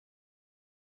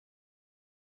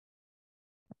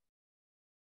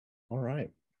All right.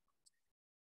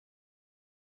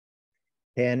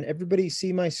 Can everybody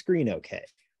see my screen okay?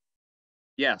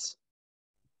 Yes.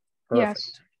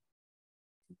 Perfect.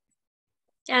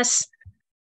 Yes.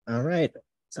 All right.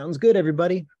 Sounds good,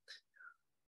 everybody.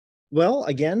 Well,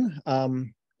 again, a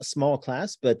small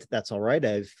class, but that's all right.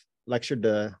 I've lectured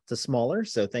to smaller,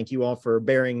 so thank you all for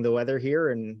bearing the weather here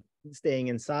and staying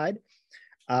inside.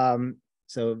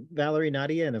 So Valerie,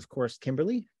 Nadia, and of course,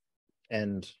 Kimberly,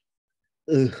 and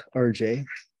RJ.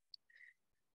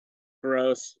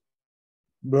 Gross.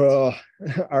 Bro.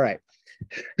 All right.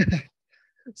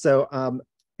 So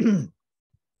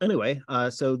anyway,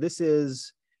 so this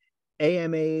is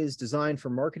AMA's Design for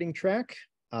Marketing track.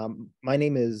 My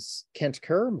name is Kent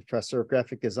Kerr. I'm a professor of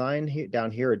graphic design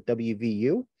down here at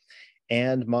WVU.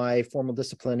 And my formal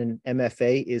discipline in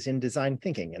MFA is in design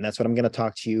thinking. And that's what I'm going to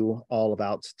talk to you all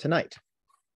about tonight.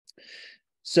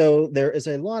 So there is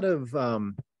a lot of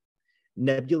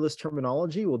nebulous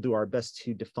terminology. We'll do our best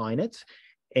to define it.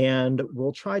 And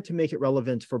we'll try to make it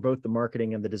relevant for both the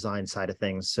marketing and the design side of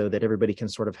things so that everybody can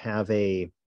sort of have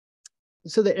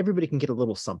so that everybody can get a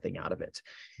little something out of it.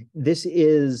 This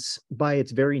is, by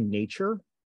its very nature,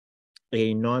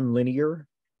 a nonlinear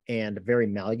and very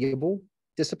malleable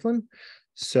discipline.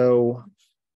 So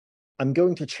I'm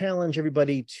going to challenge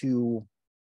everybody to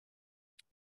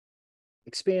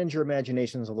expand your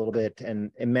imaginations a little bit and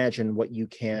imagine what you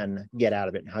can get out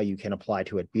of it and how you can apply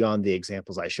to it beyond the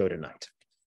examples I showed tonight.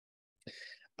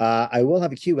 I will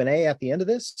have a Q&A at the end of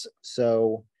this,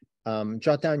 so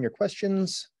jot down your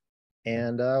questions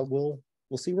and we'll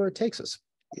see where it takes us.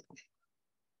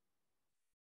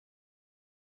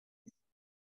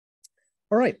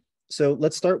 All right, so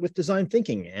let's start with design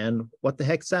thinking and what the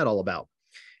heck's that all about?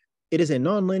 It is a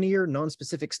nonlinear,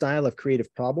 non-specific style of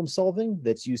creative problem solving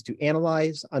that's used to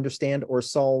analyze, understand, or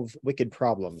solve wicked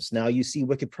problems. Now, you see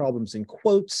wicked problems in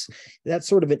quotes. That's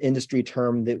sort of an industry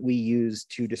term that we use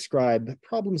to describe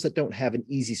problems that don't have an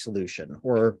easy solution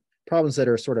or problems that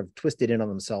are sort of twisted in on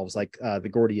themselves, like the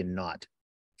Gordian knot.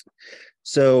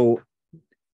 So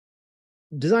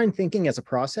design thinking as a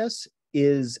process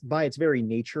is, by its very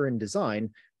nature in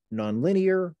design,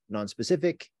 nonlinear,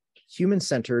 non-specific,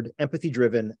 human-centered,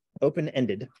 empathy-driven,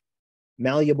 open-ended,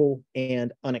 malleable,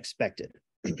 and unexpected.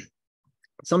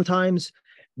 Sometimes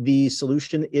the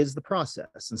solution is the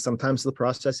process, and sometimes the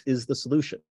process is the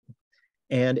solution.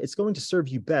 And it's going to serve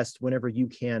you best whenever you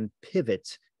can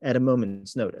pivot at a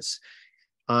moment's notice.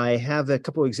 I have a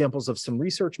couple of examples of some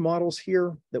research models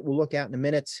here that we'll look at in a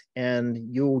minute,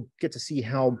 and you'll get to see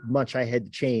how much I had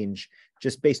to change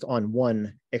just based on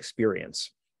one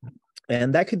experience.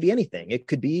 And that could be anything. It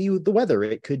could be the weather.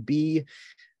 It could be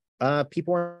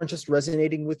people aren't just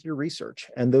resonating with your research.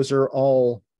 And those are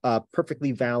all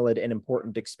perfectly valid and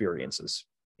important experiences.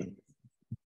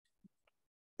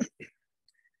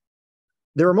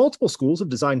 There are multiple schools of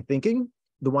design thinking.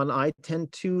 The one I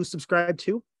tend to subscribe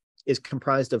to is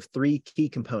comprised of three key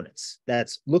components.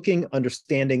 That's looking,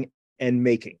 understanding, and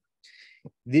making.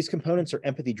 These components are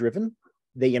empathy-driven.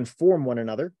 They inform one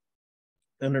another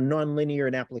and are nonlinear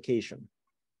in application.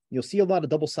 You'll see a lot of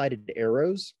double-sided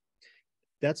arrows.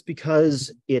 That's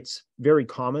because it's very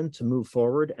common to move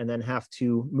forward and then have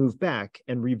to move back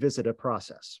and revisit a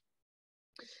process.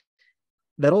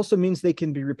 That also means they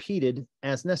can be repeated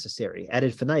as necessary, ad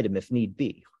infinitum if need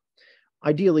be.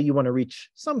 Ideally, you want to reach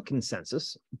some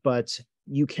consensus, but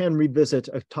you can revisit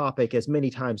a topic as many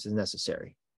times as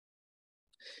necessary.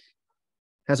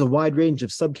 Has a wide range of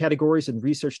subcategories and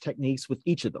research techniques with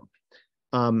each of them.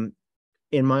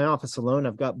 In my office alone,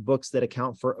 I've got books that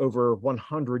account for over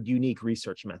 100 unique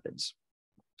research methods.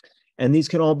 And these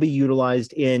can all be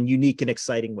utilized in unique and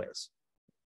exciting ways.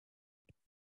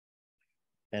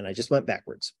 And I just went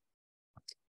backwards.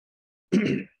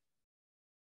 Here's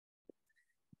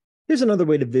another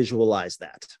way to visualize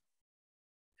that,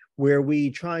 where we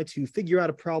try to figure out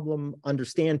a problem,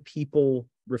 understand people,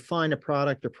 refine a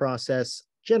product or process,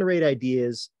 generate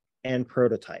ideas, and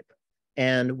prototype.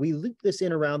 And we loop this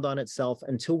in around on itself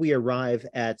until we arrive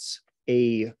at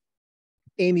a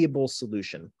amiable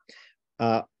solution.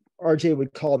 RJ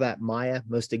would call that Maya,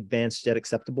 most advanced yet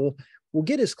acceptable. We'll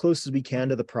get as close as we can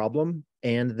to the problem,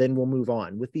 and then we'll move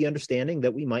on with the understanding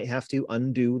that we might have to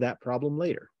undo that problem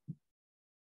later.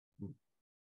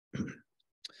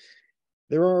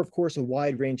 There are, of course, a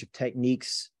wide range of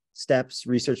techniques, steps,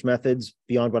 research methods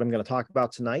beyond what I'm going to talk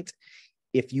about tonight.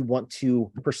 If you want to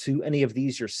pursue any of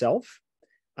these yourself,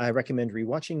 I recommend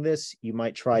rewatching this. You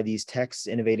might try these texts,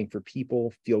 Innovating for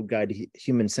People, Field Guide to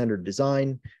Human-Centered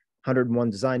Design, 101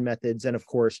 Design Methods, and of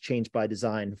course, Change by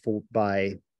Design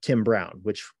by Tim Brown,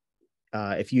 which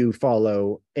if you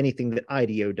follow anything that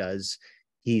IDEO does,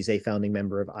 He's a founding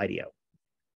member of IDEO.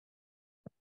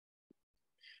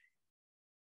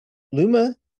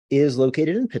 Luma is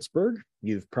located in Pittsburgh.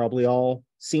 You've probably all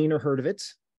seen or heard of it.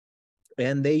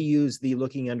 And they use the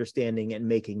looking, understanding, and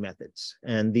making methods.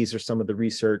 And these are some of the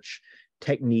research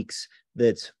techniques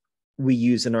that we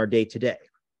use in our day-to-day.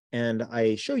 And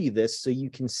I show you this so you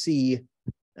can see,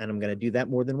 and I'm going to do that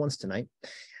more than once tonight,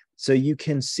 so you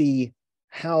can see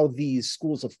how these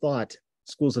schools of thought,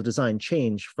 schools of design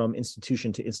change from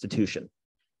institution to institution.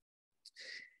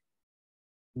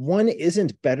 One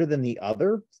isn't better than the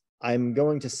other. I'm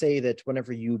going to say that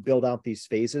whenever you build out these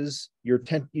phases, you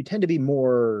tend to be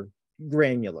more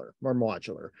granular, more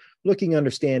modular. Looking,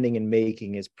 understanding, and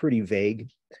making is pretty vague.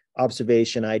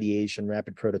 Observation, ideation,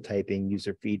 rapid prototyping,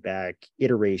 user feedback,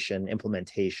 iteration,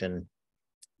 implementation,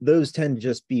 those tend to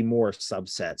just be more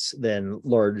subsets than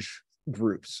large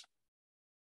groups.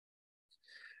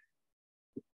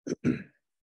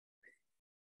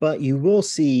 But you will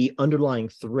see underlying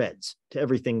threads to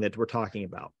everything that we're talking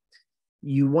about.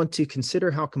 You want to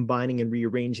consider how combining and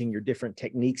rearranging your different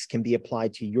techniques can be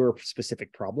applied to your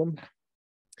specific problem.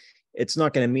 It's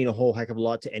not going to mean a whole heck of a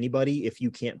lot to anybody if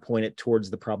you can't point it towards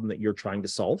the problem that you're trying to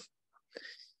solve.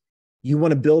 You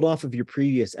want to build off of your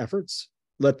previous efforts,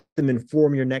 let them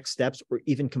inform your next steps, or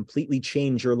even completely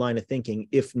change your line of thinking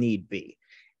if need be.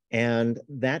 And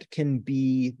that can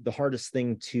be the hardest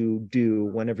thing to do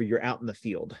whenever you're out in the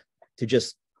field, to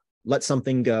just let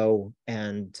something go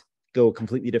and go a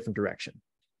completely different direction.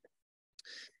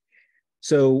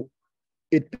 So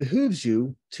it behooves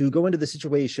you to go into the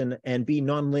situation and be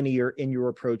nonlinear in your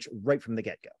approach right from the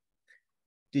get-go.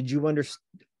 Did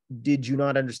you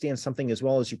not understand something as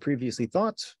well as you previously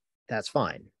thought? That's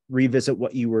fine. Revisit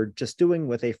what you were just doing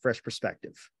with a fresh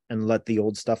perspective and let the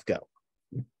old stuff go.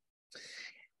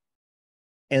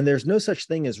 And there's no such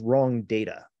thing as wrong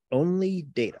data, only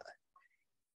data.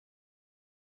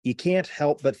 You can't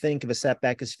help but think of a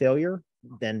setback as failure,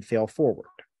 then fail forward.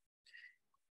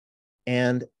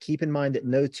 And keep in mind that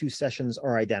no two sessions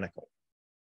are identical.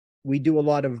 We do a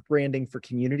lot of branding for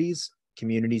communities.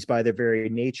 Communities, by their very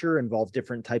nature, involve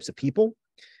different types of people.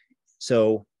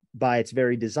 So by its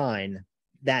very design,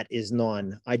 that is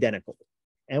non-identical.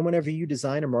 And whenever you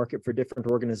design a market for different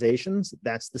organizations,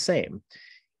 that's the same.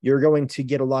 You're going to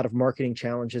get a lot of marketing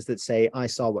challenges that say, I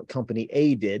saw what company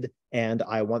A did, and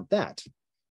I want that.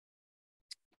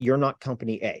 You're not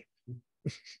company A.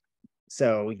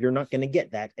 So you're not going to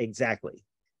get that exactly.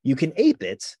 You can ape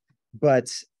it,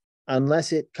 but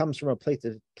unless it comes from a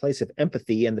place of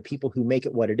empathy and the people who make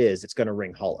it what it is, it's going to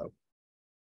ring hollow.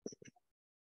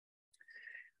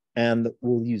 And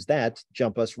we'll use that to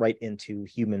jump us right into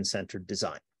human-centered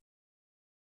design,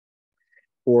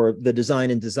 or the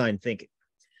design and design thinking.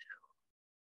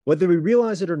 Whether we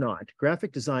realize it or not,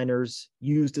 graphic designers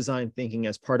use design thinking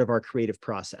as part of our creative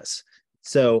process.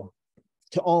 So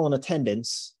to all in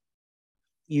attendance,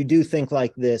 you do think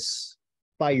like this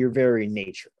by your very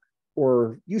nature,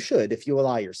 or you should if you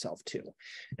allow yourself to.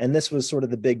 And this was sort of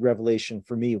the big revelation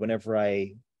for me whenever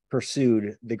I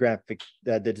pursued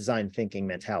the design thinking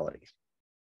mentality.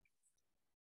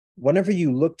 Whenever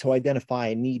you look to identify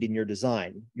a need in your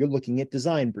design, you're looking at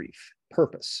design brief,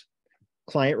 purpose,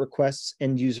 client requests,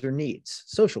 end user needs,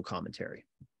 social commentary.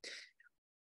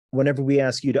 Whenever we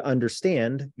ask you to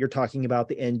understand, you're talking about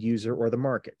the end user or the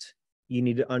market. You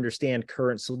need to understand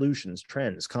current solutions,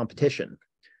 trends, competition,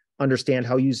 understand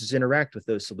how users interact with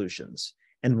those solutions,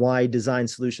 and why design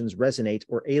solutions resonate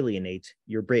or alienate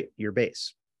your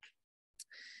base.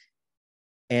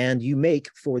 And you make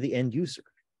for the end user,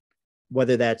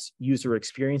 whether that's user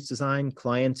experience design,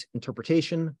 client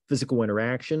interpretation, physical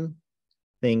interaction,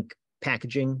 think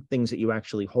packaging, things that you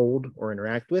actually hold or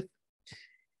interact with.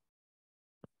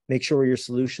 Make sure your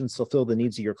solutions fulfill the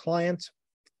needs of your client,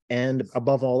 and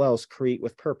above all else, create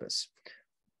with purpose.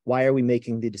 Why are we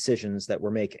making the decisions that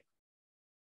we're making?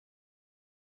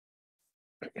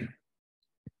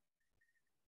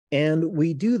 And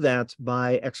we do that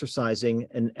by exercising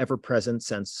an ever-present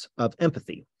sense of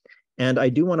empathy. And I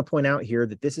do want to point out here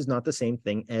that this is not the same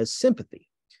thing as sympathy.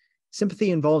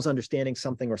 Sympathy involves understanding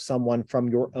something or someone from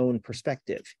your own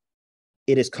perspective.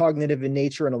 It is cognitive in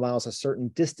nature and allows a certain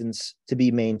distance to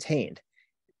be maintained.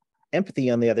 Empathy,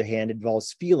 on the other hand,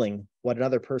 involves feeling what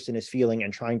another person is feeling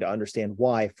and trying to understand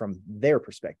why from their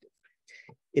perspective.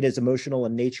 It is emotional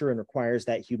in nature and requires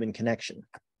that human connection.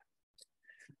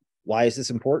 Why is this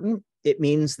important? It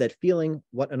means that feeling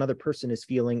what another person is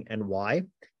feeling and why,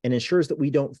 and ensures that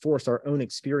we don't force our own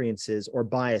experiences or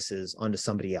biases onto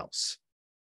somebody else.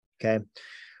 Okay.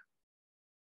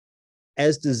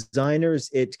 As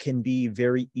designers, it can be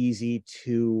very easy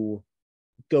to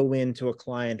go into a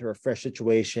client or a fresh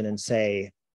situation and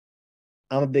say,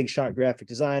 I'm a big shot graphic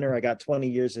designer. I got 20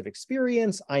 years of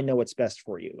experience. I know what's best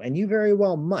for you. And you very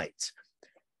well might,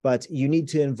 but you need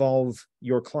to involve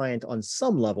your client on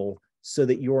some level so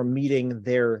that you're meeting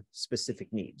their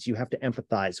specific needs. You have to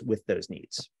empathize with those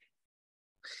needs.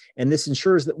 And this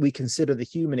ensures that we consider the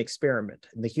human experiment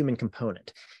and the human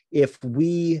component. If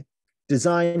we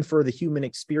design for the human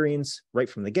experience right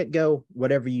from the get-go,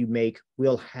 whatever you make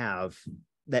will have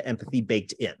that empathy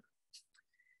baked in.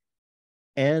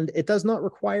 And it does not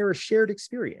require a shared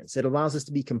experience. It allows us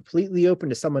to be completely open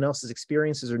to someone else's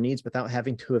experiences or needs without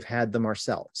having to have had them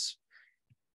ourselves.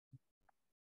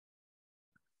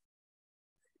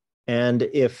 And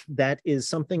if that is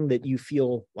something that you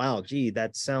feel, wow, gee,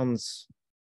 that sounds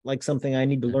like something I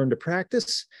need to learn to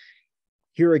practice,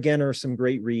 here again are some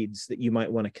great reads that you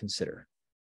might want to consider.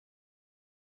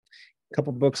 A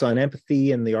couple books on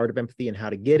empathy and the art of empathy and how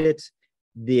to get it.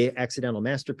 The Accidental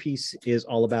Masterpiece is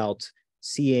all about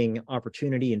seeing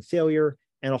opportunity and failure,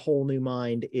 and A Whole New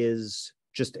Mind is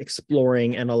just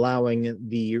exploring and allowing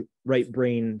the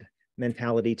right-brained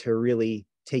mentality to really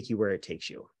take you where it takes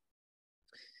you.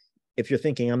 If you're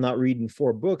thinking, I'm not reading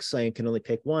 4 books, I can only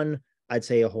pick one, I'd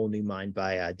say A Whole New Mind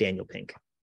by Daniel Pink.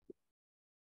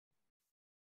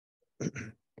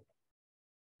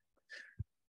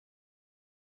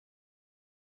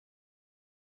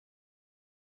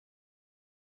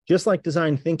 Just like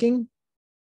design thinking,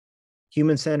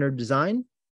 human-centered design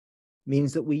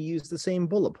means that we use the same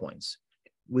bullet points.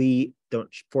 We don't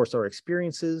force our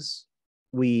experiences.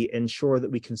 We ensure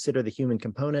that we consider the human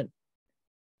component,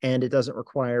 and it doesn't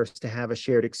require us to have a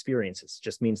shared experience. It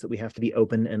just means that we have to be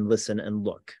open and listen and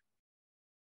look.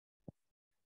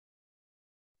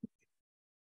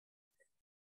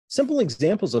 Simple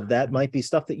examples of that might be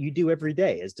stuff that you do every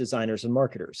day as designers and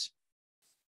marketers.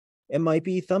 It might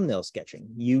be thumbnail sketching.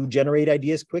 You generate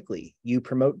ideas quickly. You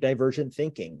promote divergent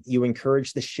thinking. You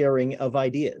encourage the sharing of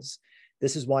ideas.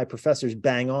 This is why professors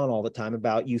bang on all the time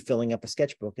about you filling up a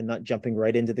sketchbook and not jumping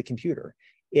right into the computer.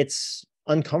 It's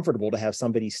uncomfortable to have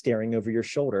somebody staring over your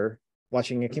shoulder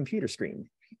watching a computer screen.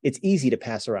 It's easy to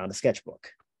pass around a sketchbook.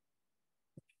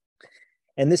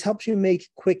 And this helps you make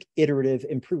quick iterative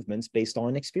improvements based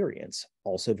on experience.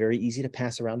 Also very easy to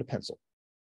pass around a pencil.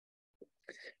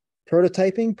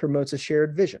 Prototyping promotes a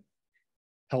shared vision,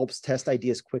 helps test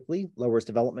ideas quickly, lowers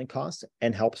development costs,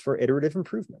 and helps for iterative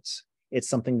improvements. It's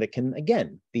something that can,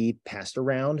 again, be passed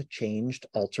around, changed,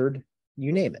 altered,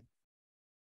 you name it.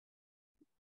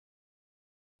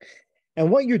 And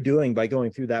what you're doing by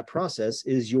going through that process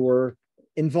is you're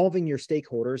involving your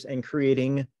stakeholders and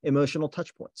creating emotional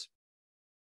touch points.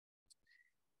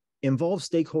 Involved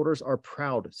stakeholders are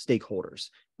proud stakeholders.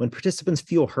 When participants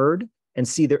feel heard and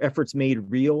see their efforts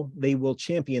made real, they will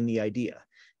champion the idea.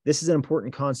 This is an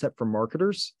important concept for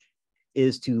marketers,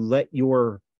 is to let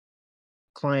your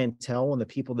clientele and the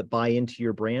people that buy into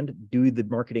your brand do the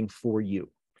marketing for you.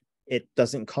 It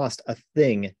doesn't cost a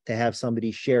thing to have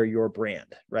somebody share your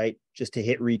brand, right? Just to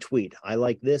hit retweet. I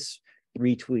like this,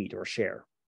 retweet or share.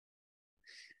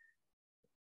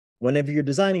 Whenever you're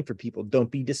designing for people,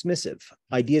 don't be dismissive.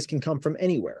 Ideas can come from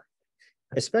anywhere,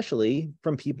 especially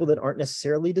from people that aren't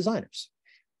necessarily designers.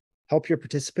 Help your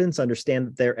participants understand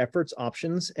that their efforts,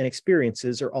 options, and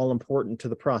experiences are all important to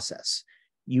the process.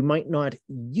 You might not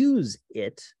use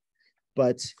it,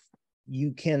 but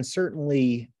you can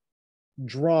certainly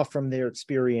draw from their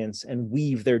experience and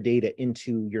weave their data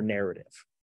into your narrative.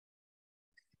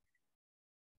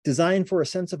 Design for a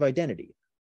sense of identity.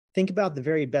 Think about the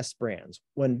very best brands.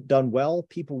 When done well,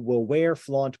 people will wear,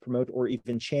 flaunt, promote, or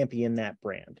even champion that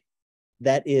brand.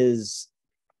 That is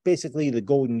basically the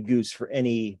golden goose for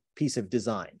any piece of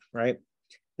design, right?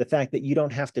 The fact that you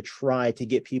don't have to try to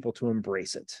get people to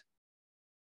embrace it.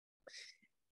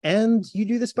 And you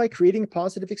do this by creating a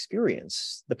positive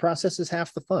experience. The process is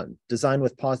half the fun. Design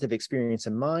with positive experience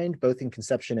in mind, both in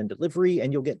conception and delivery,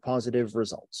 and you'll get positive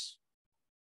results.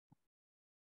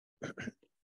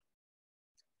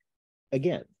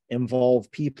 Again,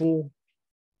 involve people,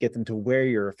 get them to wear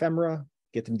your ephemera,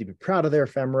 get them to be proud of their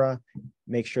ephemera,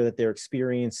 make sure that they're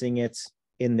experiencing it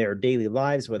in their daily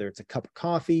lives, whether it's a cup of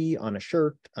coffee, on a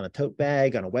shirt, on a tote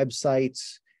bag, on a website.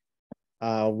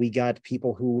 We got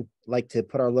people who like to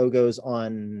put our logos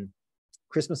on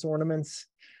Christmas ornaments.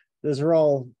 Those are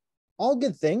all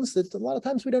good things that a lot of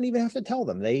times we don't even have to tell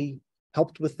them. They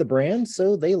helped with the brand,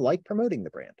 so they like promoting the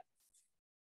brand.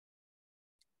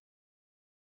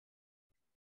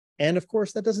 And of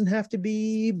course, that doesn't have to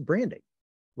be branding.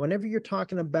 Whenever you're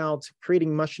talking about creating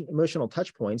emotional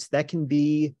touch points, that can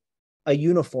be a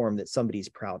uniform that somebody's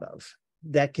proud of.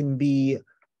 That can be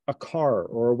a car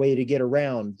or a way to get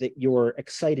around that you're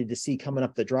excited to see coming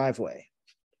up the driveway,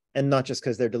 and not just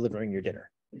because they're delivering your dinner.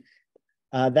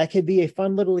 That could be a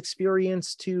fun little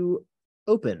experience to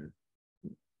open.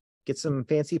 Get some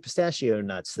fancy pistachio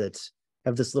nuts that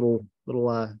have this little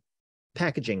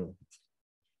packaging.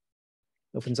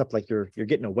 Opens up like you're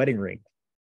getting a wedding ring.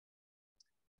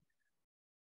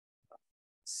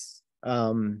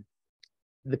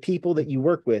 The people that you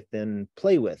work with and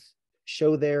play with,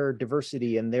 show their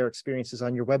diversity and their experiences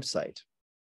on your website.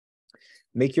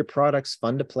 Make your products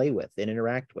fun to play with and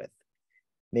interact with.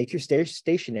 Make your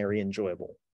stationery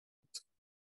enjoyable.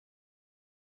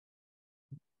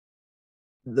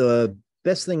 The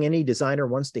best thing any designer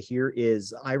wants to hear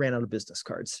is, I ran out of business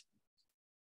cards.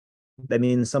 That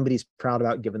means somebody's proud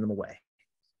about giving them away.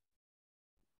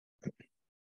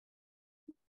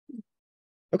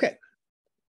 Okay.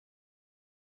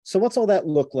 So what's all that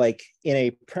look like in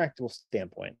a practical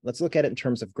standpoint? Let's look at it in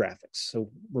terms of graphics. So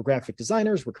we're graphic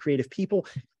designers, we're creative people.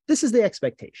 This is the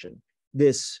expectation.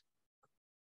 This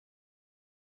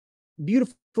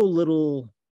beautiful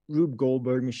little Rube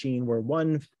Goldberg machine where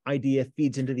one idea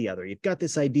feeds into the other. You've got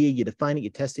this idea, you define it, you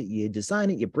test it, you design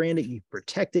it, you brand it, you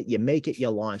protect it, you make it, you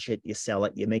launch it, you sell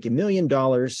it, you make $1 million,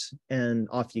 and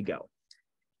off you go.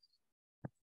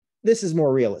 This is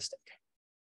more realistic.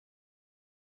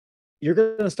 You're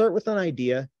going to start with an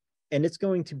idea, and it's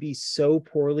going to be so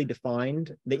poorly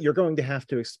defined that you're going to have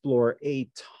to explore a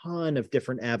ton of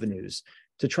different avenues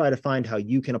to try to find how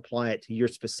you can apply it to your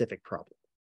specific problem.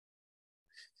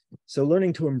 So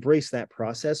learning to embrace that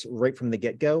process right from the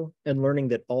get-go and learning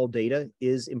that all data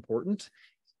is important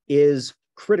is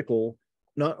critical,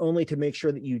 not only to make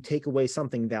sure that you take away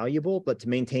something valuable, but to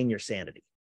maintain your sanity.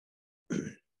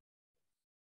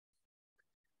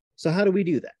 So how do we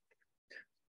do that?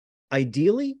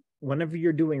 Ideally, whenever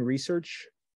you're doing research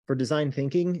for design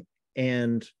thinking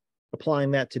and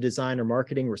applying that to design or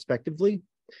marketing respectively,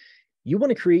 you want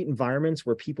to create environments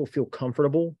where people feel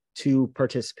comfortable to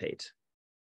participate.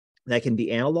 That can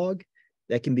be analog,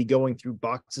 that can be going through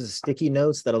boxes of sticky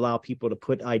notes that allow people to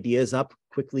put ideas up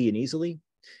quickly and easily.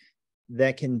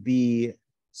 That can be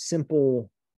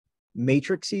simple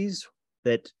matrices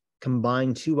that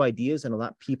combine two ideas and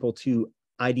allow people to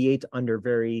ideate under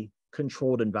very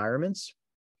controlled environments.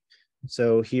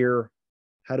 So here,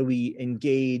 how do we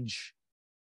engage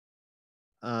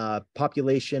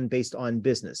population based on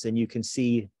business? And you can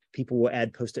see people will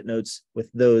add Post-it notes with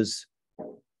those,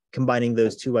 combining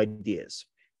those two ideas.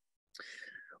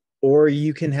 Or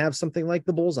you can have something like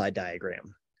the bullseye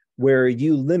diagram, where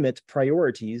you limit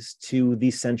priorities to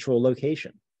the central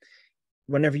location.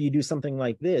 Whenever you do something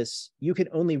like this, you can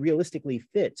only realistically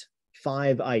fit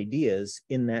 5 ideas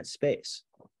in that space.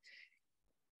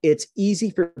 It's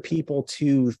easy for people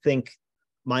to think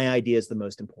my idea is the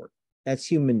most important. That's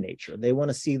human nature. They want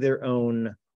to see their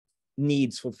own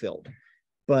needs fulfilled.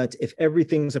 But if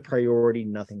everything's a priority,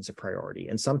 nothing's a priority.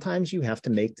 And sometimes you have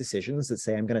to make decisions that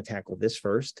say, I'm going to tackle this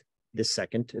first, this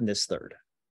second, and this third.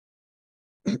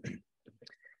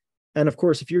 And of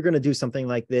course, if you're going to do something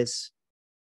like this,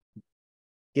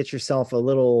 get yourself a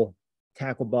little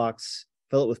tackle box,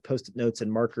 fill it with Post-it notes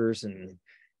and markers, and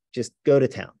just go to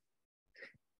town.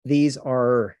 These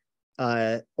are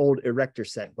old erector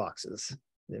set boxes,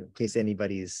 in case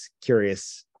anybody's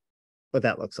curious what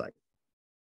that looks like.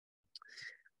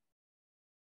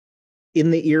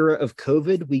 In the era of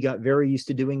COVID, we got very used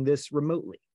to doing this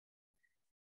remotely.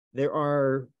 There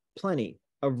are plenty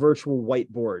of virtual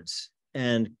whiteboards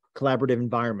and collaborative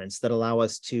environments that allow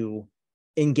us to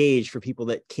engage for people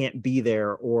that can't be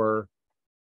there, or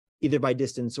either by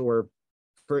distance or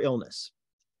for illness.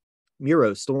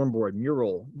 Miro, Stormboard,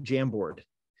 Mural, Jamboard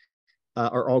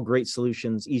are all great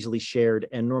solutions, easily shared,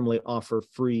 and normally offer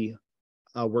free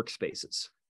workspaces.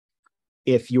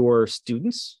 If you're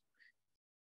students,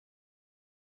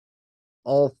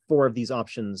 all 4 of these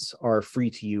options are free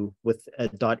to you with a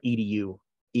 .edu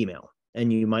email,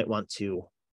 and you might want to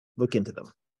look into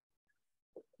them.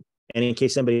 And in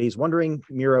case somebody's wondering,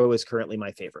 Miro is currently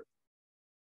my favorite.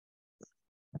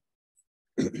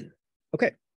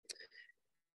 Okay.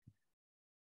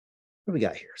 What do we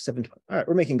got here? 7:20. All right,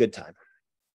 we're making good time.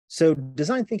 So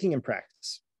design thinking and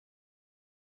practice.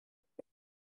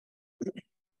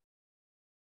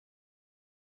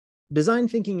 Design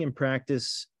thinking and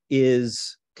practice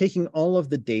is taking all of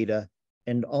the data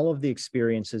and all of the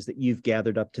experiences that you've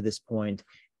gathered up to this point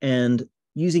and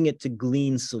using it to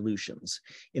glean solutions.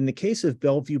 In the case of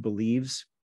Bellevue Believes,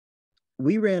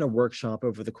 we ran a workshop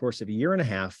over the course of a 1.5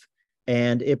 years,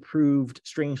 and it proved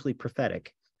strangely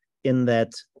prophetic in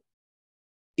that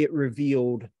it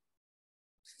revealed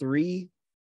 3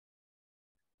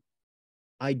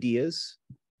 ideas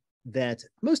that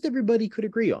most everybody could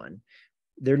agree on.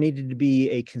 There needed to be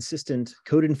a consistent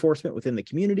code enforcement within the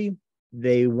community.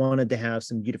 They wanted to have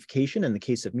some beautification in the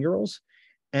case of murals,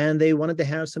 and they wanted to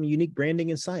have some unique branding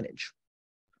and signage.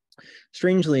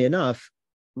 Strangely enough,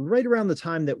 right around the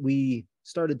time that we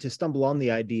started to stumble on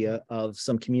the idea of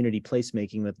some community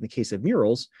placemaking in the case of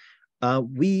murals,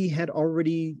 we had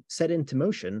already set into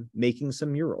motion making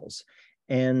some murals.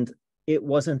 And it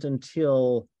wasn't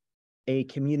until a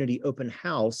community open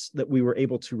house that we were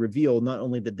able to reveal not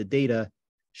only did the data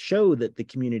show that the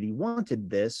community wanted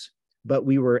this, but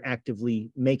we were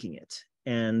actively making it.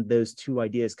 And those two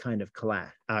ideas kind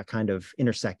of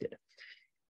intersected.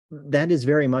 That is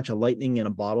very much a lightning in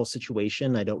a bottle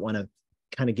situation. I don't want to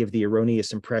kind of give the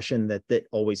erroneous impression that that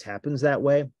always happens that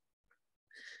way.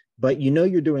 But you know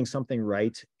you're doing something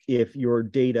right if your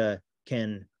data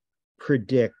can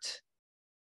predict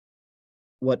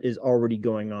what is already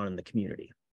going on in the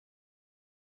community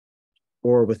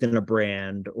or within a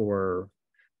brand or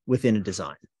within a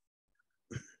design.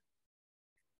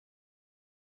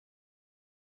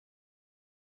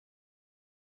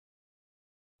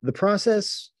 The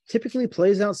process typically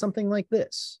plays out something like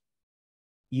this.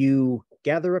 You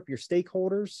gather up your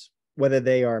stakeholders, whether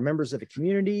they are members of the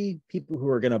community, people who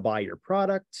are going to buy your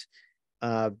product,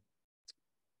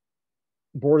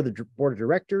 board of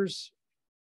directors,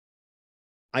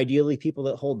 ideally people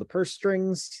that hold the purse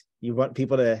strings. You want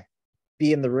people to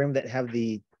be in the room that have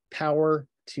the power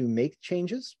to make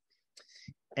changes.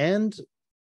 And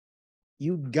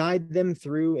you guide them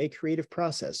through a creative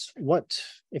process. What,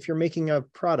 if you're making a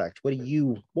product, what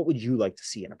would you like to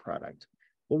see in a product?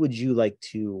 What would you like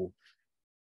to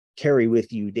carry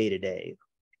with you day to day?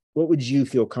 What would you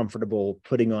feel comfortable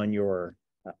putting on your,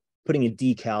 putting a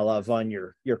decal of on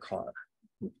your car?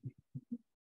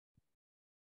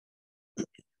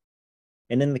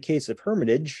 And in the case of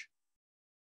Hermitage,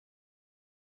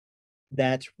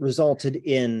 that resulted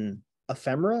in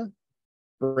ephemera,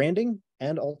 branding,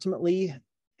 and ultimately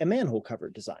a manhole cover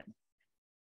design.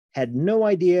 Had no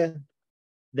idea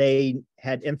they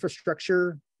had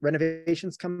infrastructure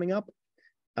renovations coming up.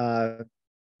 RJ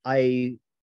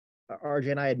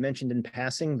and I had mentioned in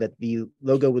passing that the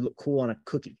logo would look cool on a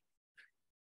cookie.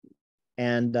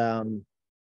 And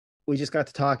we just got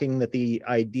to talking that the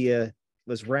idea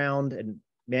was round and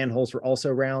manholes were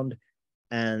also round.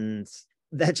 And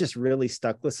that just really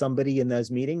stuck with somebody in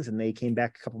those meetings. And they came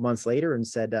back a couple months later and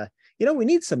said, you know, we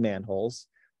need some manholes.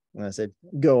 And I said,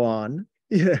 go on.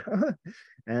 Yeah.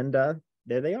 And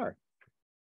there they are.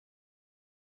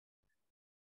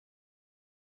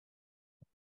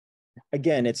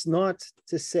 Again, it's not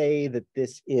to say that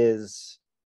this is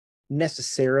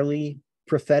necessarily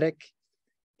prophetic.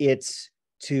 It's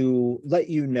to let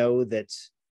you know that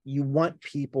you want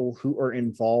people who are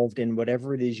involved in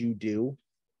whatever it is you do,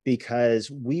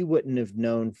 because we wouldn't have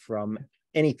known from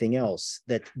anything else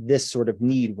that this sort of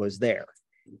need was there.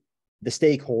 The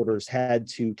stakeholders had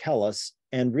to tell us,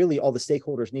 and really all the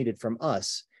stakeholders needed from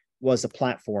us was a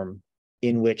platform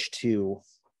in which to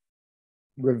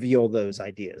reveal those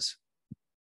ideas.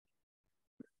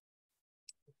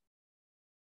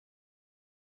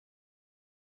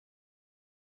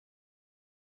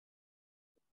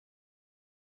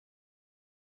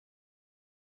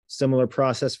 Similar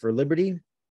process for Liberty.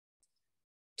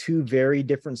 Two very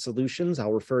different solutions.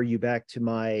 I'll refer you back to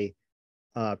my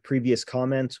previous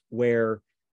comment where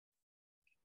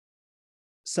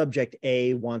subject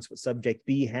A wants what subject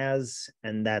B has,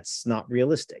 and that's not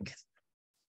realistic.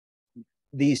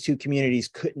 These two communities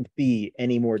couldn't be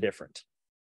any more different.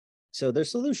 So their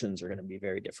solutions are going to be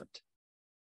very different.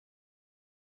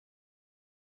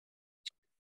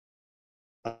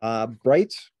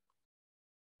 Bright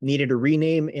needed a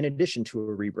rename in addition to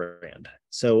a rebrand.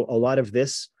 So a lot of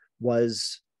this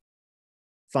was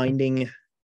finding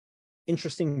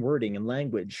interesting wording and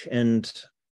language and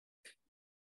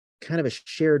kind of a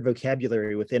shared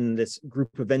vocabulary within this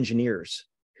group of engineers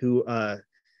who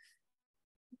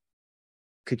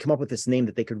could come up with this name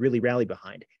that they could really rally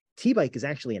behind. T-Bike is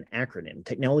actually an acronym,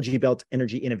 Technology Belt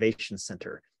Energy Innovation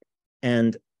Center.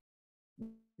 And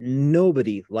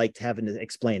nobody liked having to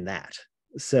explain that.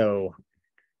 So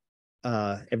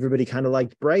everybody kind of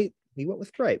liked Bright. We went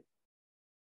with Bright.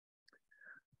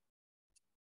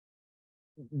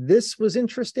 This was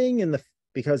interesting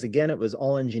because again, it was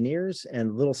all engineers,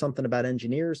 and a little something about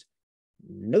engineers,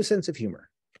 no sense of humor.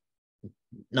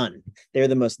 None. They're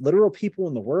the most literal people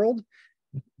in the world.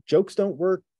 Jokes don't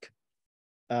work.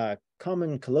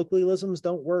 Common colloquialisms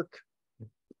don't work.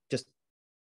 Just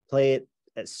play it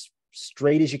as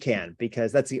straight as you can,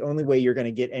 because that's the only way you're going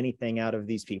to get anything out of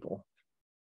these people.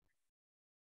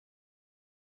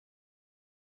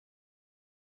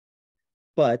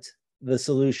 but the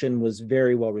solution was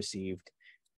very well received.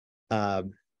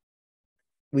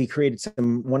 We created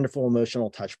some wonderful emotional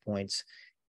touch points.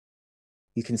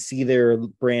 You can see their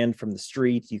brand from the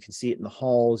street. You can see it in the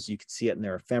halls. You can see it in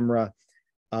their ephemera.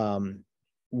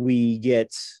 We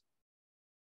get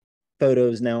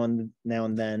photos now and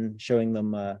then showing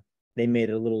them they made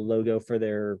a little logo for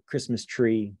their Christmas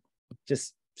tree,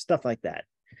 just stuff like that.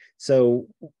 So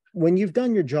when you've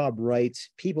done your job right,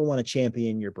 people want to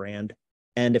champion your brand.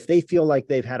 And if they feel like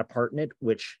they've had a part in it,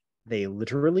 which they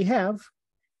literally have,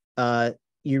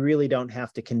 you really don't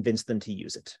have to convince them to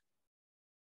use it.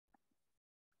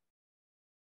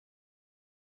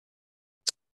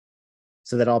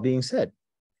 So that all being said,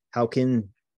 how can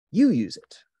you use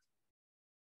it?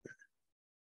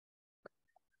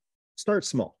 Start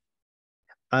small.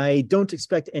 I don't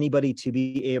expect anybody to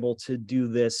be able to do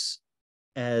this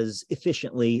as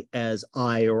efficiently as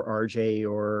I or RJ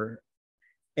or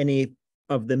any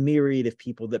of the myriad of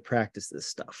people that practice this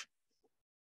stuff.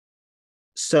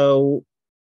 So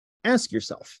ask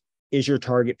yourself, is your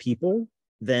target people?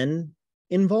 Then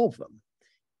involve them.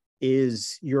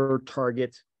 Is your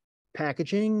target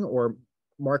packaging or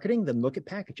marketing? Then look at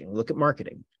packaging, look at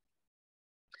marketing.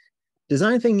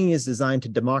 Design thinking is designed to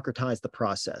democratize the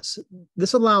process.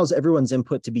 This allows everyone's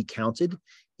input to be counted,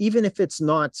 even if it's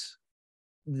not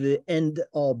the end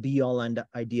all be all end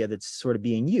idea that's sort of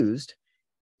being used.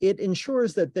 It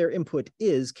ensures that their input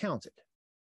is counted.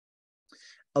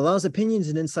 Allows opinions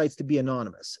and insights to be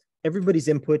anonymous. Everybody's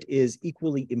input is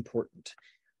equally important.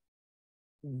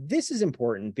 This is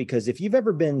important because if you've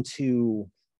ever been to,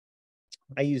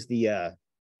 I use the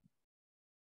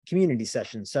community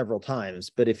session several times,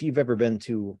 but if you've ever been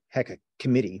to, heck, a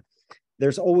committee,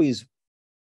 there's always,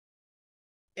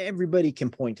 everybody can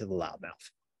point to the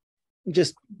loudmouth.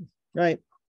 Just, right?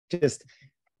 Just,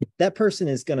 that person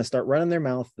is going to start running their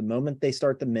mouth the moment they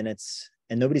start the minutes,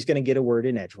 and nobody's going to get a word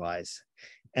in edgewise.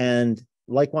 And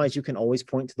likewise, you can always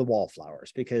point to the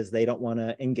wallflowers because they don't want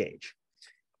to engage.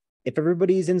 If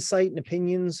everybody's insight and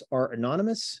opinions are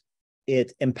anonymous,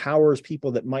 it empowers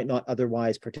people that might not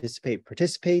otherwise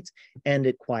participate, and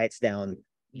it quiets down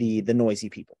the noisy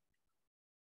people.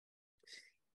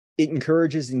 It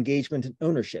encourages engagement and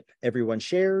ownership. Everyone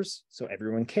shares, so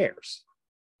everyone cares.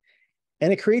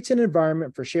 And it creates an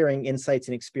environment for sharing insights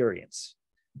and experience.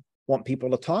 Want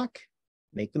people to talk?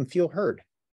 Make them feel heard.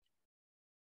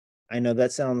 I know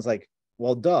that sounds like,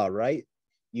 well, duh, right?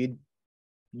 You'd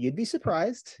be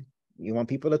surprised. You want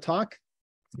people to talk?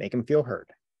 Make them feel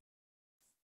heard.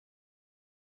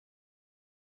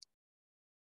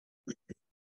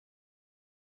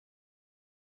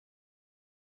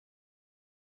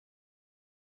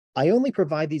 I only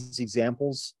provide these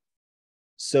examples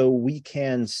so we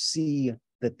can see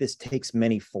that this takes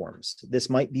many forms. This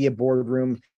might be a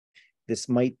boardroom. This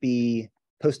might be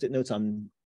Post-it notes on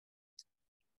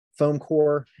foam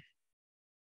core.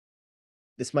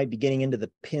 This might be getting into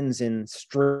the pins in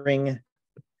string.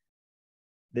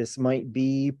 This might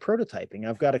be prototyping.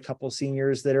 I've got a couple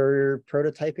seniors that are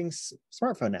prototyping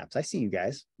smartphone apps. I see you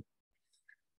guys.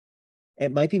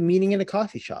 It might be meeting in a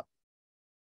coffee shop.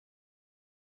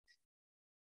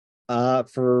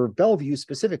 For Bellevue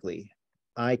specifically,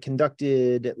 I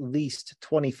conducted at least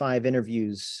 25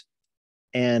 interviews,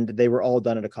 and they were all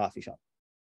done at a coffee shop.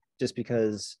 Just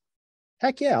because,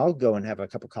 heck yeah, I'll go and have a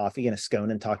cup of coffee and a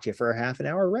scone and talk to you for a half an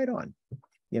hour, right on,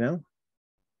 you know?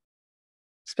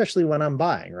 Especially when I'm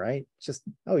buying, right? It's just,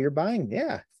 oh, you're buying?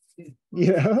 Yeah.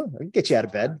 You know, I'll get you out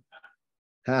of bed.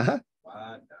 Uh-huh.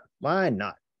 Why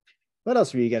not? What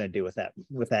else were you going to do with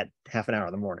that half an hour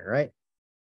in the morning, right?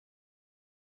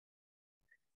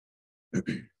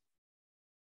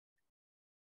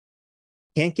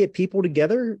 Can't get people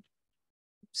together?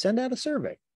 Send out a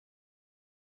survey.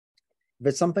 If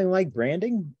it's something like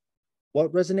branding,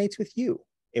 what resonates with you?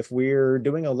 If we're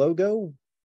doing a logo,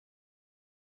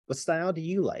 what style do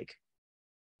you like?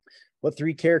 What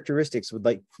 3 characteristics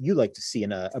would you like to see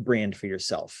in a brand for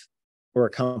yourself or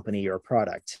a company or a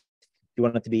product? You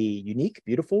want it to be unique,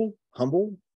 beautiful,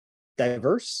 humble,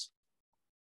 diverse?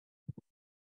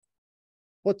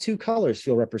 What 2 colors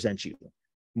feel represent you?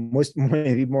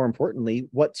 Maybe more importantly,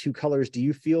 what 2 colors do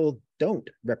you feel don't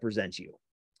represent you?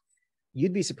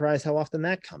 You'd be surprised how often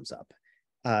that comes up.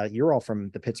 You're all from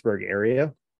the Pittsburgh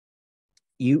area.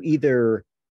 You either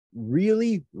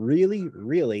really, really,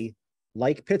 really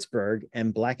like Pittsburgh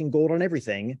and black and gold on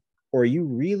everything, or you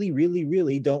really, really,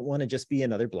 really don't want to just be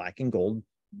another black and gold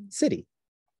city.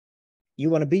 You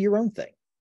want to be your own thing.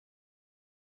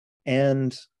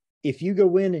 And if you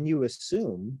go in and you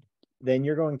assume, then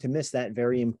you're going to miss that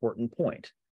very important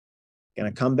point. Going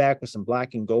to come back with some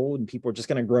black and gold, and people are just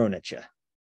going to groan at you.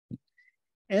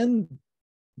 And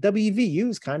WVU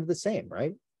is kind of the same,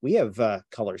 right? We have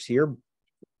colors here,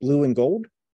 blue and gold.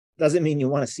 Doesn't mean you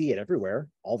want to see it everywhere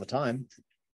all the time.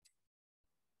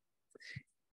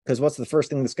 Because what's the first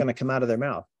thing that's going to come out of their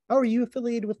mouth? Oh, are you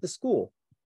affiliated with the school?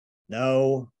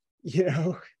 No,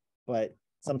 but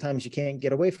sometimes you can't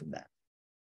get away from that.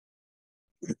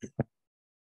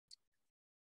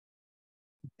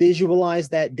 Visualize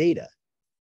that data.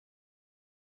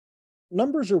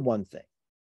 Numbers are one thing.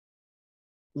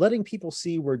 Letting people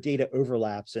see where data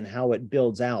overlaps and how it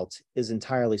builds out is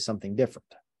entirely something different.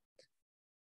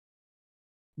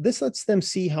 This lets them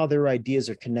see how their ideas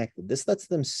are connected. This lets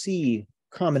them see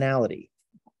commonality.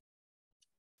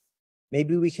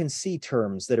 Maybe we can see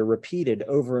terms that are repeated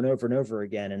over and over and over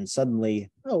again, and suddenly,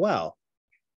 oh, wow,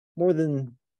 more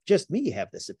than just me have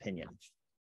this opinion.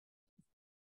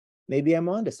 Maybe I'm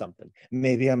onto something.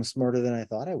 Maybe I'm smarter than I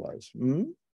thought I was.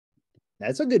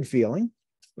 That's a good feeling,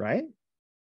 right?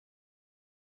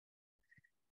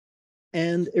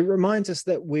 And it reminds us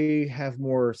that we have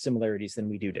more similarities than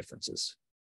we do differences.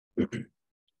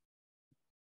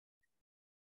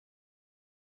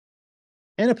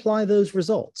 And apply those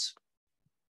results.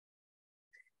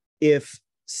 If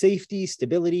safety,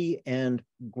 stability, and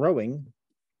growing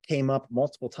came up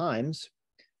multiple times,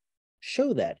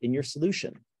 show that in your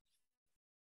solution.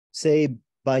 Say,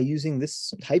 by using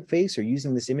this typeface or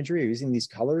using this imagery or using these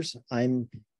colors, I'm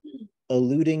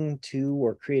alluding to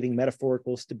or creating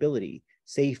metaphorical stability,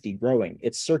 safety, growing.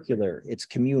 It's circular, it's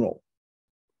communal.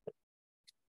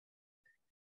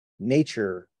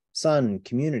 Nature, sun,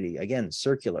 community, again,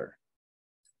 circular.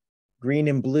 Green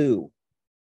and blue.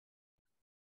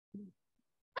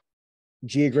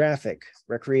 Geographic,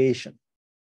 recreation.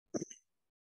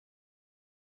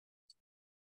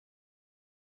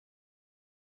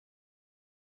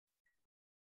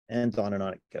 And on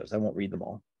it goes. I won't read them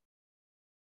all.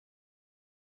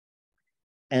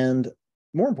 And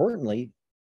more importantly,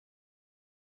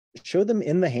 show them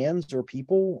in the hands or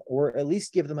people, or at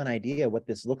least give them an idea what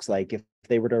this looks like if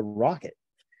they were to rock it.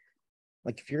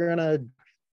 Like if you're gonna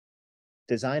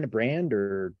design a brand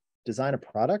or design a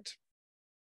product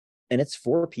and it's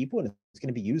for people and it's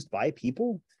going to be used by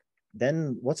people,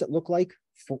 then what's it look like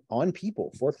on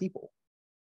people, for people?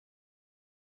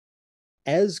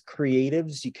 As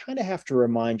creatives, you kind of have to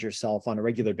remind yourself on a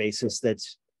regular basis that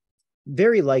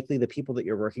very likely the people that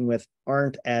you're working with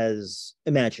aren't as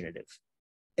imaginative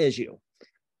as you.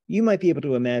 You might be able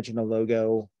to imagine a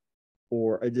logo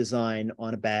or a design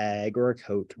on a bag or a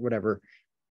coat, or whatever.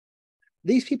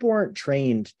 These people aren't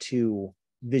trained to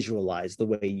visualize the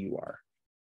way you are.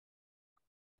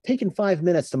 Taking 5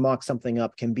 minutes to mock something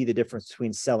up can be the difference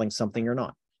between selling something or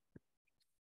not.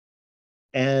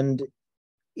 And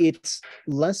it's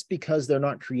less because they're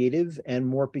not creative and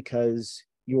more because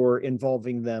you're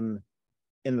involving them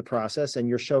in the process and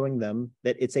you're showing them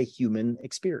that it's a human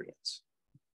experience.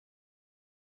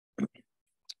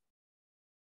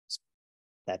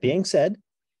 That being said,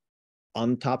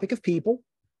 on the topic of people,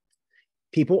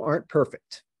 people aren't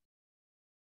perfect.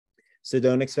 So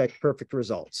don't expect perfect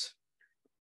results.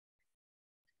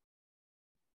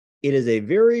 It is a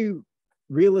very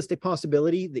realistic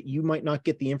possibility that you might not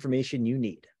get the information you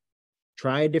need.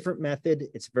 Try a different method.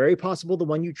 It's very possible the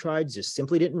one you tried just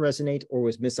simply didn't resonate or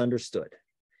was misunderstood.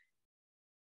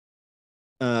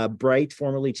 Bright,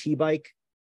 formerly T-Bike,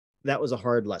 that was a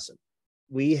hard lesson.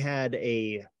 We had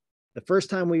the first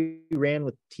time we ran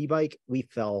with T-Bike, we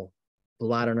fell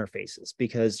flat on our faces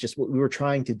because just what we were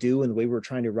trying to do and the way we were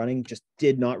trying to running just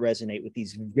did not resonate with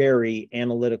these very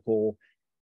analytical,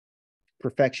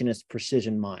 perfectionist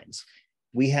precision minds.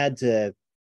 We had to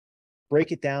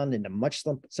break it down into much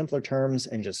simpler terms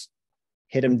and just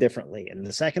hit them differently. And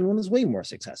the second one was way more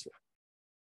successful.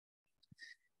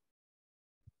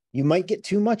 You might get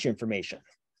too much information.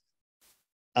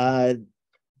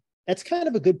 That's kind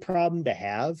of a good problem to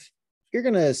have. You're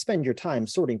going to spend your time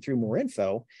sorting through more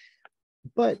info,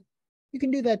 but you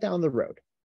can do that down the road.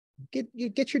 Get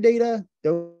your data.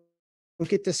 Don't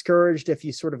get discouraged if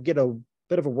you sort of get a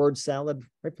bit of a word salad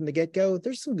right from the get-go.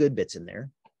 There's some good bits in there.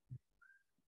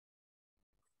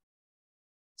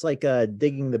 It's like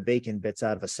digging the bacon bits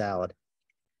out of a salad.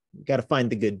 You got to find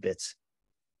the good bits.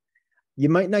 You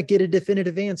might not get a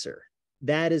definitive answer.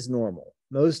 That is normal.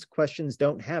 Most questions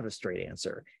don't have a straight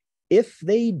answer. If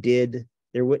they did,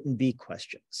 there wouldn't be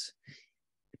questions.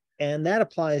 And that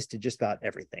applies to just about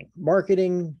everything.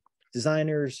 Marketing,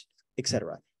 designers,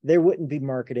 etc. There wouldn't be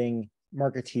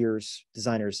marketeers,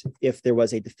 designers, if there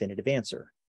was a definitive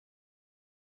answer.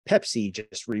 Pepsi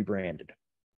just rebranded.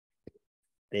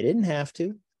 They didn't have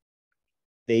to.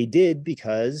 They did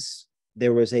because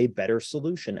there was a better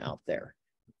solution out there.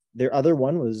 Their other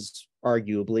one was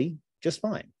arguably just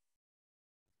fine.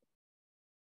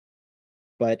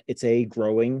 But it's a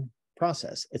growing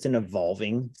process. It's an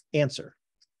evolving answer.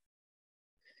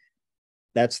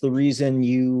 That's the reason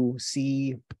you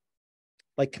see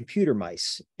like computer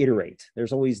mice iterate.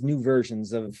 There's always new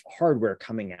versions of hardware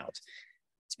coming out.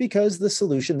 It's because the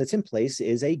solution that's in place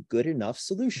is a good enough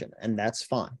solution, and that's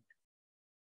fine.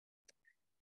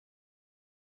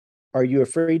 Are you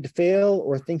afraid to fail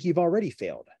or think you've already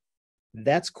failed?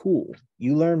 That's cool.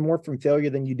 You learn more from failure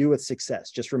than you do with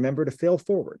success. Just remember to fail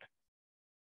forward.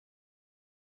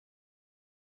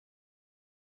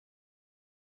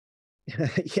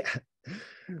 Yeah,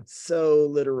 so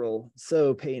literal,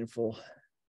 so painful.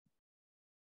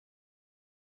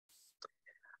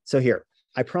 So here,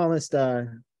 I promised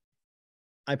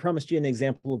you an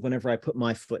example of whenever I put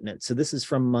my foot in it. So this is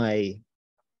from my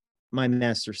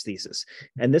master's thesis,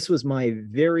 and this was my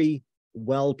very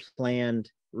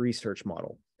well-planned research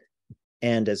model.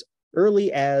 And as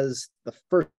early as the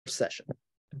first session,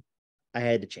 I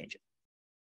had to change it.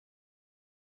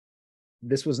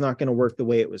 This was not going to work the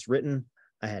way it was written.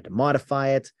 I had to modify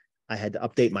it. I had to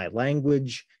update my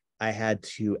language. I had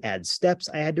to add steps.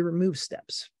 I had to remove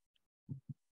steps.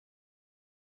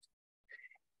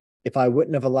 If I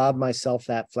wouldn't have allowed myself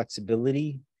that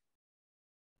flexibility,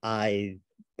 the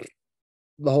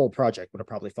whole project would have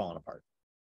probably fallen apart,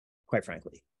 quite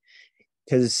frankly,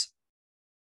 because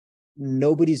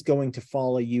nobody's going to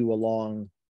follow you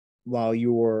along while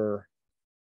you're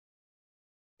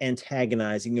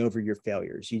antagonizing over your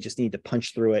failures. You just need to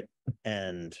punch through it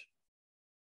and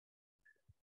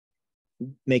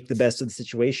make the best of the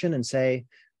situation and say,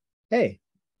 hey,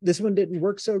 this one didn't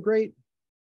work so great.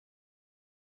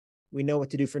 We know what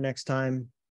to do for next time,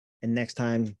 and next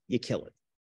time you kill it.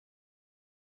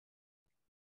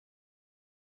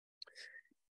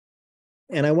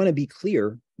 And I want to be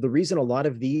clear, the reason a lot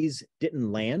of these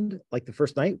didn't land like the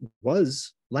first night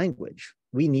was language.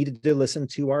 We needed to listen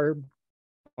to our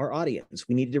audience.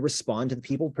 We needed to respond to the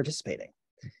people participating.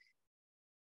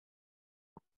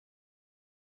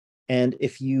 And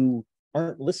if you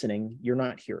aren't listening, you're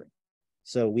not hearing.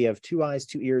 So we have 2 eyes,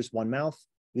 2 ears, 1 mouth.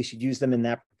 We should use them in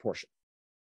that proportion.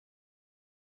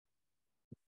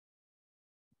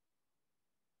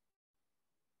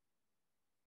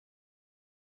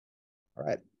 All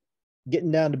right,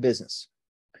 getting down to business.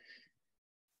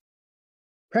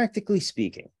 Practically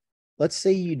speaking, let's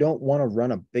say you don't want to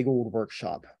run a big old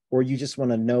workshop, or you just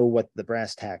want to know what the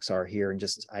brass tacks are here, and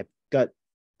just, I've got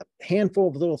a handful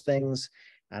of little things.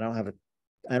 I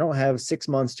don't have 6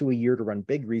 months to a year to run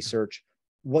big research.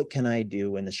 What can I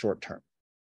do in the short term?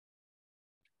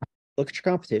 Look at your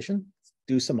competition,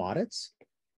 do some audits,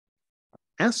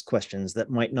 ask questions that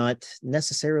might not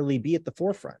necessarily be at the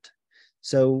forefront.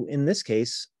 So in this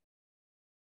case,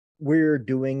 we're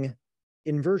doing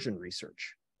inversion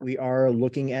research. We are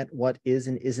looking at what is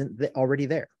and isn't already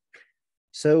there.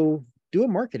 So do a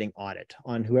marketing audit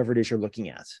on whoever it is you're looking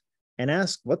at and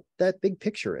ask what that big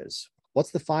picture is.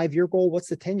 What's the 5-year goal? What's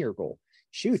the 10-year goal?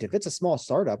 Shoot, if it's a small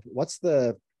startup, what's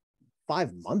the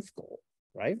 5-month goal,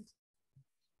 right?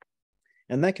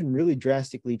 And that can really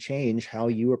drastically change how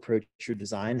you approach your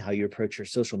design, how you approach your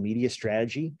social media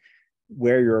strategy,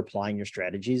 where you're applying your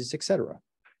strategies, etc.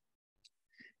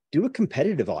 Do a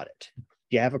competitive audit. Do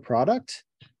you have a product?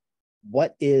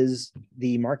 What is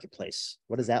the marketplace?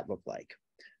 What does that look like?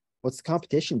 What's the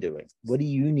competition doing? What do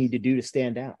you need to do to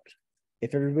stand out?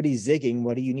 If everybody's zigging,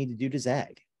 what do you need to do to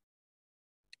zag?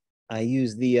 I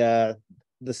use the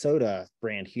soda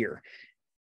brand here.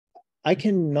 I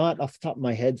cannot, off the top of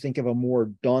my head, think of a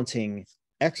more daunting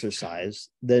exercise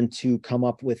than to come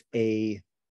up with a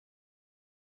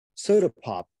soda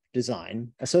pop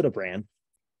design, a soda brand,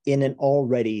 in an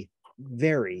already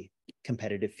very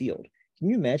competitive field. Can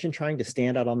you imagine trying to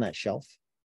stand out on that shelf?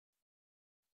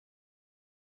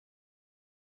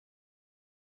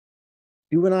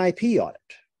 Do an IP audit,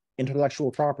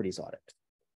 intellectual properties audit.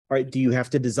 All right, do you have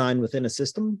to design within a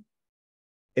system?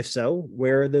 If so,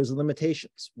 where are those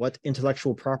limitations? What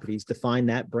intellectual properties define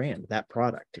that brand, that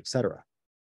product, etc.?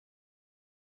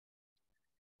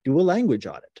 Do a language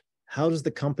audit. How does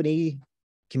the company,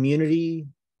 community,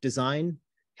 design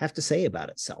have to say about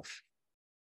itself?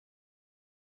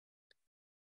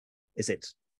 Is it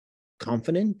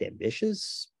confident,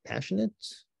 ambitious, passionate,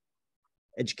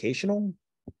 educational,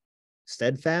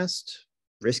 steadfast,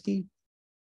 risky?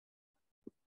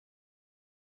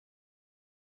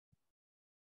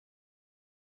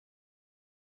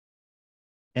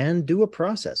 And do a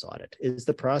process audit. Is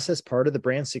the process part of the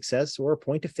brand success or a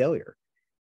point of failure?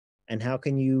 And how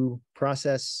can your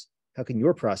process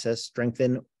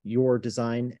strengthen your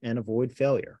design and avoid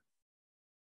failure?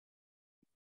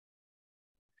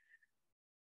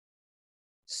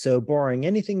 So barring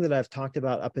anything that I've talked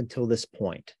about up until this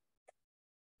point,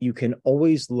 you can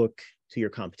always look to your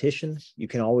competition. You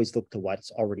can always look to what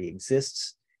already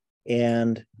exists.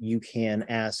 And you can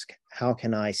ask, how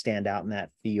can I stand out in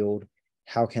that field?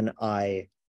 How can I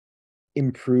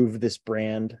improve this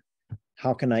brand?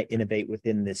 How can I innovate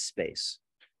within this space?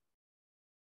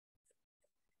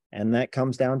 And that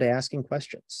comes down to asking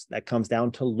questions. That comes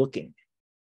down to looking.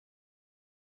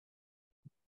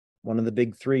 One of the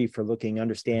big three for looking,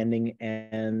 understanding,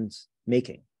 and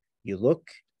making. You look,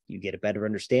 you get a better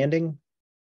understanding,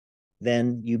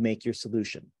 then you make your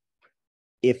solution.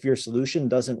 If your solution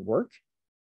doesn't work,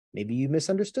 maybe you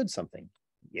misunderstood something.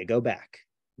 You go back,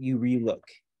 you relook,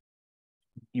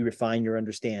 you refine your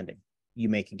understanding, you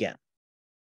make again.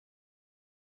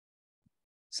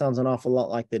 Sounds an awful lot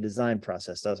like the design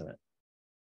process, doesn't it?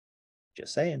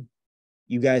 Just saying.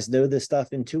 You guys know this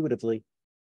stuff intuitively.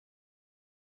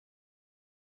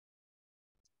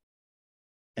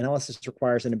 Analysis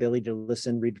requires an ability to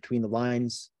listen, read between the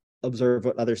lines, observe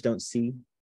what others don't see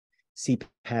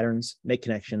patterns, make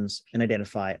connections, and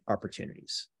identify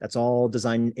opportunities. That's all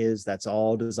design is. That's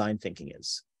all design thinking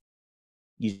is.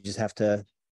 You just have to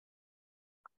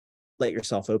let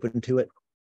yourself open to it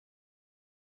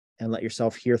and let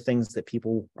yourself hear things that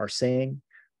people are saying.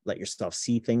 Let yourself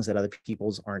see things that other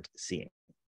people's aren't seeing.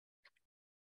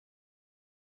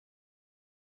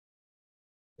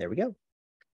 There we go.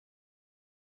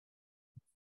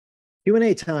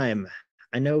 Q&A time.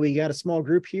 I know we got a small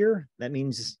group here. That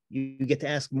means you get to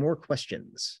ask more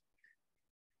questions.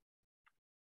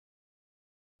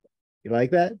 You like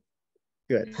that?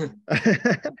 Good.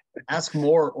 Ask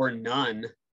more or none.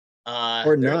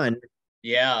 Or none.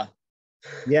 Yeah.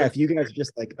 Yeah, if you guys are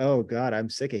just like, oh God, I'm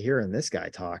sick of hearing this guy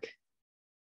talk.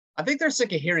 I think they're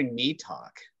sick of hearing me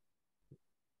talk.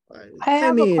 I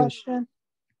have a question.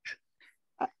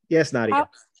 Yes, Nadia.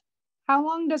 How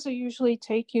long does it usually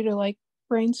take you to like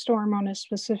brainstorm on a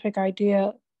specific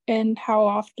idea, and how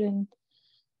often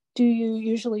do you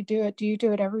usually do it? Do you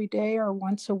do it every day or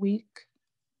once a week?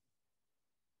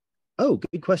 Oh,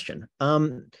 good question.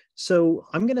 So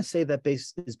I'm going to say that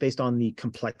is based on the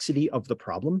complexity of the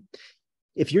problem.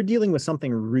 If you're dealing with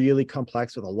something really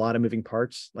complex with a lot of moving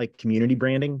parts, like community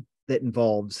branding that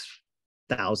involves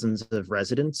thousands of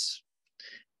residents,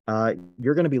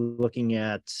 you're going to be looking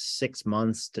at 6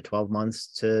 months to 12 months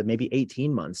to maybe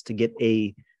 18 months to get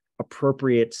a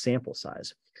appropriate sample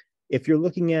size. If you're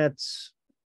looking at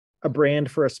a brand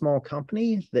for a small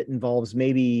company that involves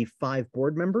maybe 5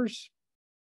 board members,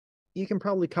 you can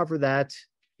probably cover that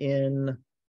in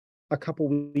a couple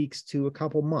weeks to a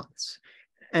couple months.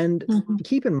 And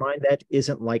keep in mind that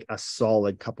isn't like a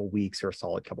solid couple weeks or a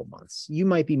solid couple months. You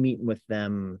might be meeting with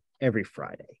them every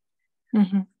Friday.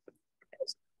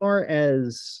 As far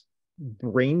as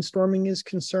brainstorming is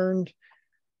concerned,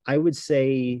 I would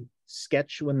say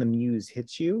sketch when the muse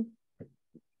hits you,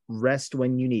 rest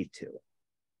when you need to.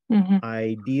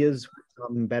 Ideas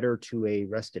come better to a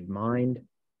rested mind,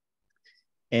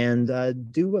 and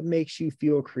do what makes you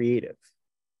feel creative.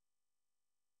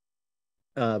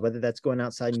 Whether that's going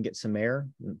outside and get some air,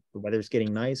 the weather's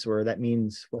getting nice, or that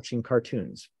means watching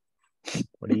cartoons.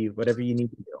 Whatever you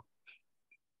need to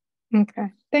do.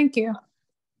 Okay, thank you.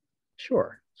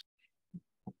 Sure.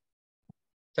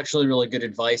 It's actually really good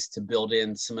advice to build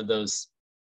in some of those,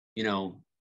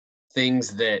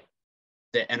 things that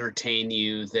entertain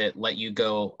you, that let you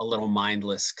go a little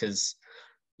mindless. Because,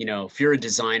 if you're a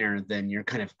designer, then you're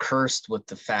kind of cursed with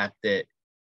the fact that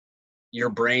your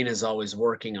brain is always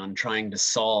working on trying to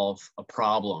solve a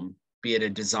problem, be it a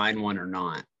design one or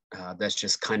not. That's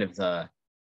just kind of the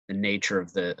nature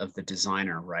of the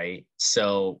designer, right?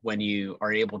 So when you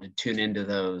are able to tune into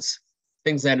those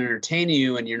things that entertain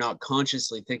you and you're not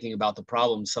consciously thinking about the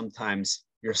problem, sometimes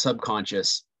your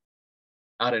subconscious,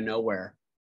 out of nowhere,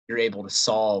 you're able to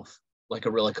solve like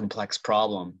a really complex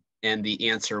problem, and the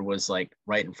answer was like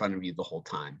right in front of you the whole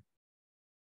time.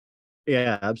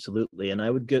 Yeah, absolutely. And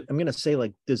I'm going to say,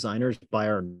 like, designers by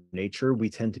our nature,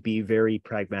 we tend to be very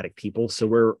pragmatic people. So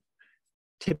we're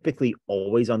typically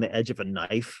always on the edge of a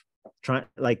knife,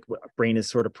 like brain is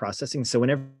sort of processing. So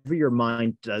whenever your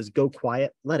mind does go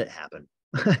quiet, let it happen.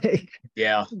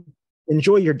 Yeah.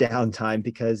 Enjoy your downtime,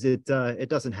 because it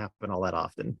doesn't happen all that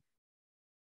often.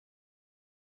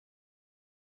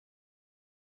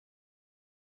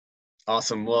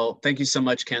 Awesome. Well, thank you so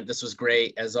much, Kent. This was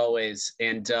great as always,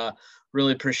 and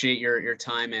really appreciate your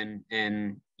time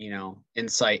and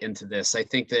insight into this. I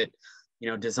think that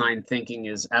design thinking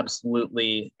is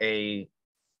absolutely a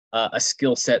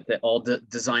skill set that all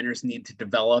designers need to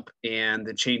develop, and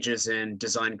the changes in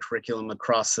design curriculum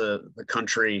across the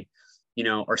country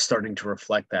are starting to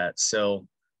reflect that. So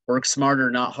work smarter,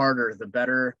 not harder. The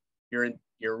better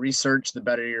your research, the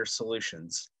better your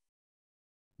solutions.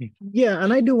 Yeah,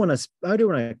 and I do want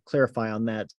to clarify on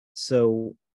that.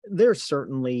 So there's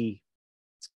certainly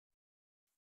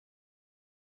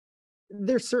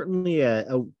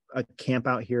a camp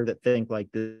out here that think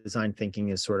like design thinking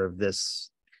is sort of this,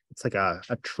 it's like a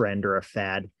trend or a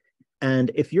fad.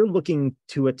 And if you're looking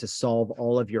to it to solve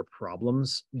all of your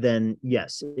problems, then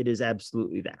yes, it is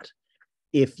absolutely that.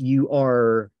 If you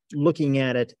are looking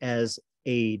at it as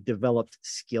a developed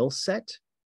skill set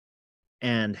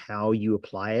and how you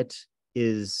apply it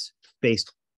is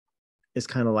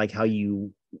kind of like how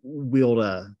you wield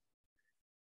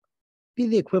be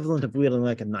the equivalent of wielding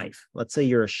like a knife. Let's say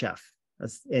you're a chef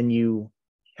and you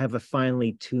have a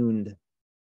finely tuned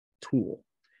tool.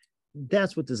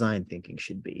 That's what design thinking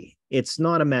should be. It's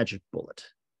not a magic bullet.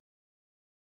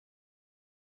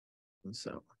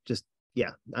 So just,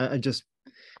 yeah, I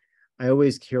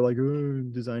always hear like, oh,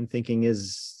 design thinking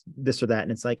is this or that.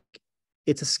 And it's like,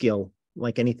 it's a skill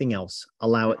like anything else.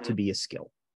 Allow it to be a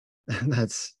skill.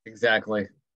 That's exactly.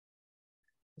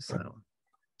 So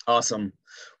awesome.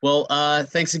 Well,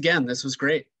 thanks again. This was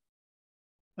great.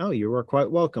 Oh, you are quite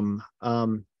welcome.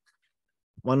 One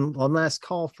last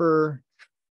call for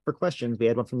questions. We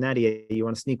had one from Nadia. You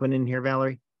want to sneak one in here,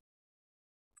 Valerie?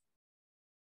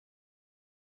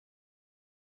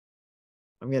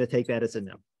 I'm going to take that as a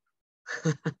no.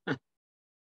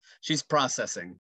 She's processing.